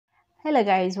Hello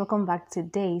guys, welcome back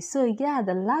today. So yeah,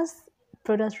 the last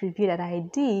product review that I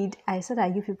did, I saw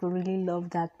that you people really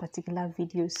love that particular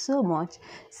video so much.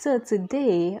 So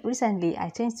today, recently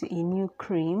I changed to a new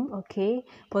cream, okay,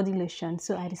 body lotion.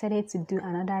 So I decided to do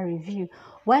another review.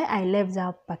 Why I left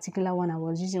that particular one I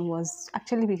was using was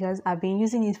actually because I've been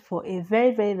using it for a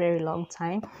very long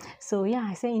time. So yeah,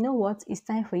 I said, you know what, it's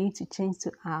time for you to change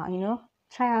to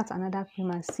try out another cream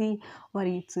and see what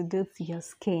it will do to your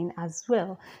skin as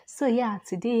well. So yeah,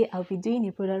 today I'll be doing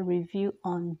a product review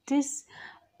on this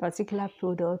particular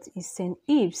product. Is St.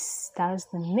 Ives, that's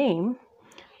the name.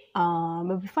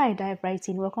 But before I dive right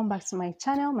in, welcome back to my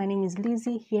channel. My name is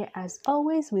Lizzie, here as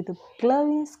always with a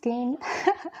glowing skin.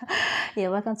 Yeah,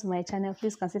 welcome to my channel.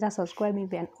 Please consider subscribing.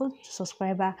 If you're an old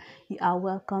subscriber, you are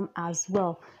welcome as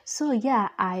well. So yeah,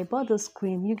 I bought this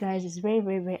cream. You guys, it's very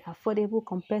affordable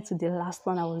compared to the last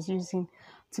one I was using,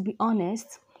 to be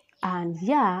honest. And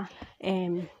yeah,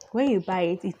 when you buy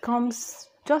it, it comes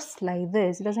just like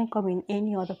this. It doesn't come in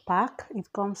any other pack.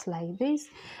 It comes like this,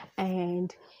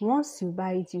 and once you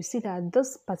buy it, you see that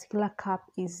this particular cap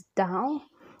is down.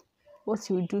 What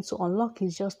you do to unlock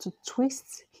is just to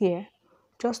twist here,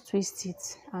 just twist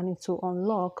it and it will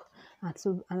unlock, and it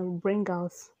will bring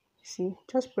out, see,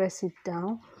 just press it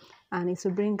down and it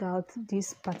will bring out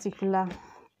this particular,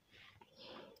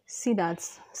 see that,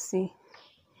 see,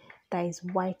 that is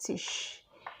whitish.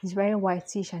 It's very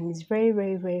whitish and it's very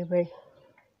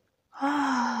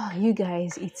you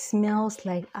guys, it smells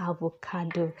like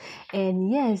avocado.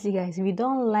 And yes, you guys, if you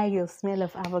don't like the smell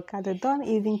of avocado, don't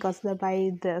even consider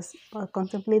buying this or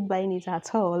contemplate buying it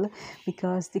at all,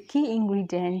 because the key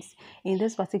ingredients in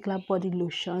this particular body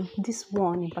lotion, this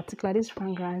one in particular, this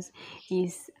fragrance,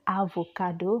 is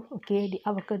avocado. Okay, the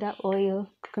avocado oil,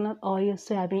 coconut oil,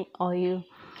 soybean oil,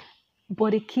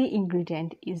 but the key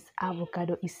ingredient is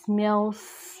avocado. It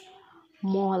smells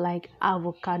more like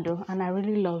avocado and I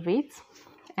really love it.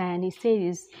 And it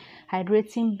says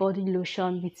hydrating body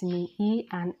lotion, vitamin E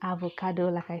and avocado.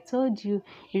 Like I told you,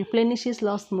 it replenishes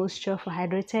lost moisture for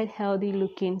hydrated, healthy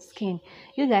looking skin.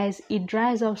 You guys, it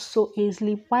dries up so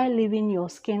easily while leaving your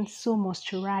skin so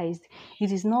moisturized.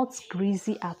 It is not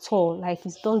greasy at all. Like,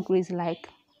 it's not greasy like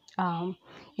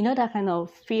you know that kind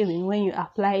of feeling when you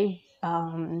apply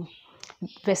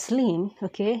Vaseline,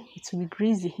 okay, it will be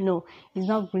greasy. No, it's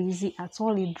not greasy at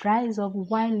all. It dries up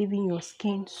while leaving your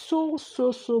skin so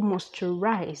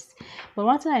moisturized. But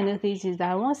one thing I noticed is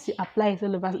that once you apply it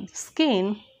all over the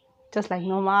skin, just like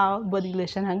normal body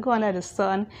lotion, and go under the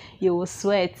sun, you will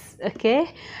sweat.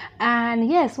 Okay, and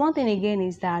yes, one thing again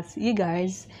is that you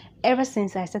guys, ever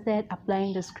since I started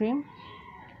applying this cream,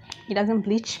 it doesn't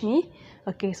bleach me.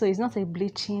 Okay, so it's not a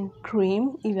bleaching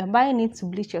cream. If you're buying it to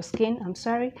bleach your skin, I'm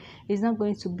sorry, it's not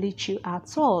going to bleach you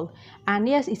at all. And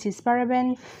yes, it is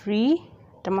paraben free,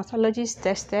 dermatologist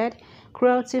tested,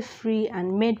 cruelty free,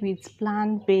 and made with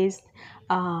plant-based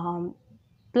plant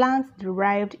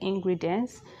derived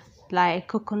ingredients like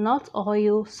coconut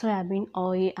oil, soybean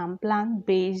oil, and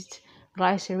plant-based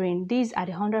glycerin. These are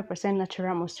the 100%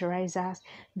 natural moisturizers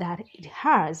that it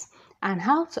has. And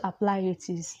how to apply it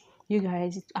is, you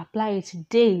guys, apply it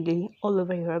daily all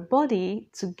over your body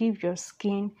to give your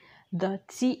skin the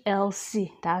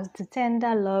TLC, that's the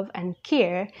tender love and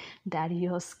care that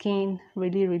your skin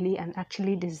really and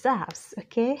actually deserves.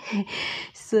 Okay,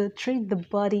 so treat the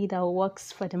body that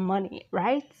works for the money,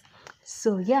 right?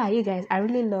 So yeah, you guys, I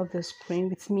really love this cream.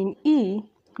 Vitamin E,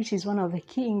 which is one of the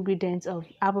key ingredients of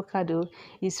avocado,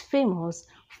 is famous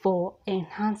for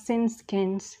enhancing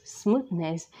skin's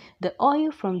smoothness. The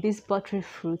oil from these buttery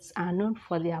fruits are known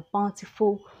for their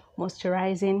bountiful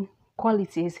moisturizing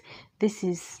qualities. This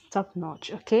is top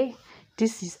notch. Okay,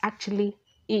 this is actually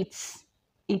it's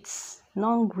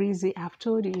non-greasy. I've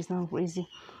told you it's not greasy.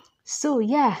 So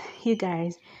yeah, you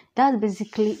guys, that's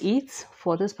basically it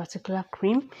for this particular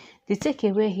cream. The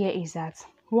takeaway here is that,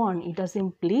 one, it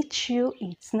doesn't bleach you.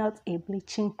 It's not a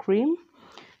bleaching cream.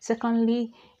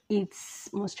 Secondly, it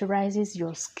moisturizes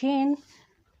your skin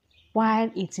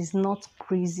while it is not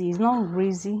greasy. It's not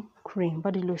greasy cream,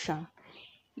 body lotion.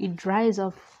 It dries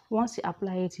off. Once you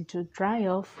apply it, it will dry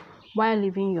off while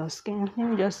leaving your skin. Let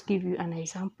me just give you an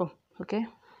example. Okay,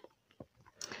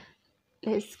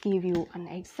 let's give you an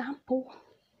example.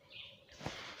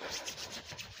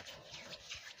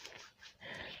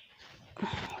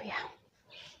 Oh yeah,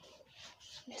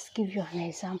 let's give you an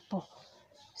example.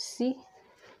 See,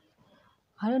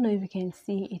 I don't know if you can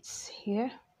see, it's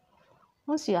here.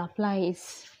 Once you apply it,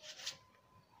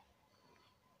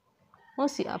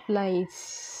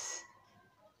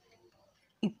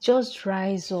 it just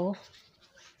dries off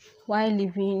while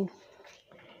leaving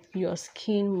your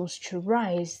skin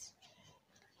moisturized.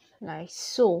 like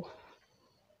so,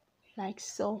 like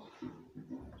so,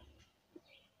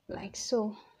 like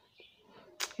so.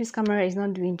 This camera is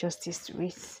not doing justice to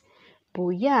it, but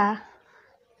yeah.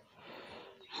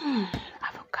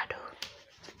 Avocado.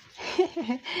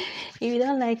 If you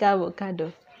don't like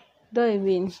avocado, don't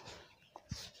even,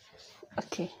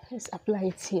 okay, let's apply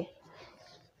it here.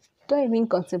 Don't even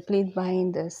contemplate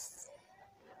buying this,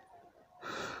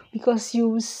 because you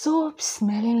will so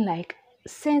smelling like,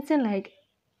 scenting like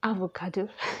avocado.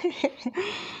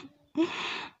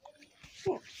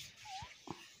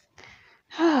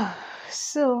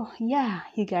 So yeah,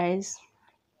 you guys,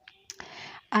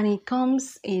 and it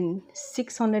comes in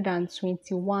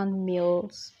 621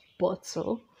 mils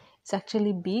bottle. It's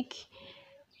actually big,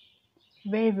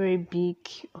 very big,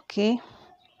 okay,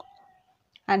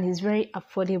 and it's very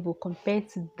affordable compared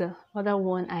to the other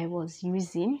one I was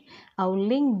using. I'll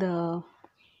link the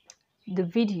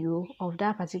video of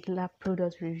that particular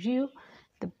product review,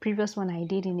 the previous one I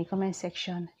did, in the comment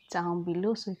section down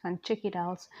below, so you can check it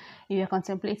out if you're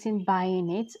contemplating buying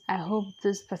it. I hope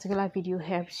this particular video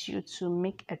helps you to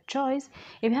make a choice.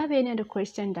 If you have any other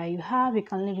question that you have, you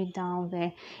can leave it down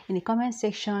there in the comment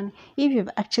section. If you've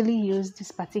actually used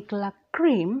this particular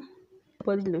cream,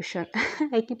 body lotion,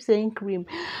 I keep saying cream,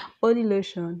 body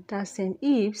lotion, that's an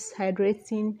Ives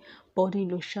hydrating body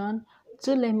lotion,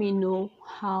 do let me know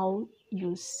how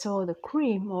you saw the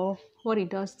cream, or what it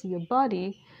does to your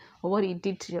body, or what it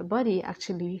did to your body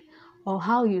actually, or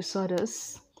how you saw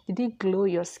this. Did it glow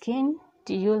your skin?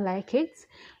 Do you like it?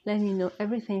 Let me know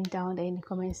everything down there in the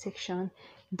comment section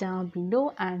down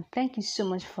below. And thank you so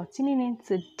much for tuning in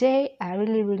today. I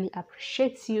really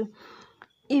appreciate you.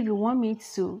 If you want me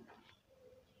to,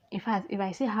 in fact, if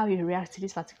I see how you react to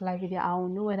this particular video, I'll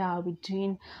know whether I'll be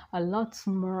doing a lot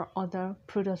more other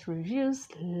product reviews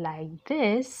like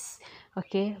this.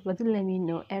 Okay, but do let me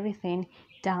know everything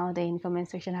down there in the comment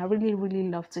section. I really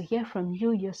love to hear from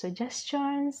you, your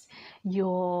suggestions,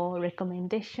 your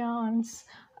recommendations,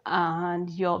 and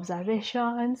your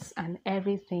observations, and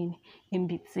everything in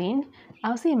between.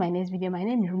 I'll see you in my next video. My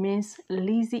name remains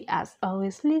Lizzie as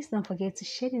always. Please don't forget to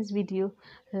share this video,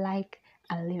 like,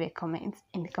 and leave a comment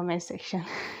in the comment section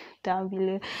down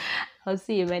below. I'll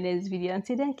see you in my next video.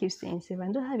 Until then, keep staying safe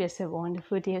and do have yourself a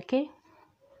wonderful day, okay?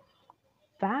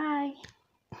 Bye.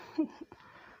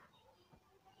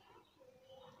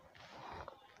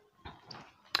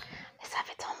 Let's have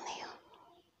a thumbnail.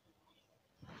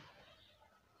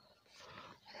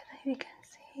 I don't know if you can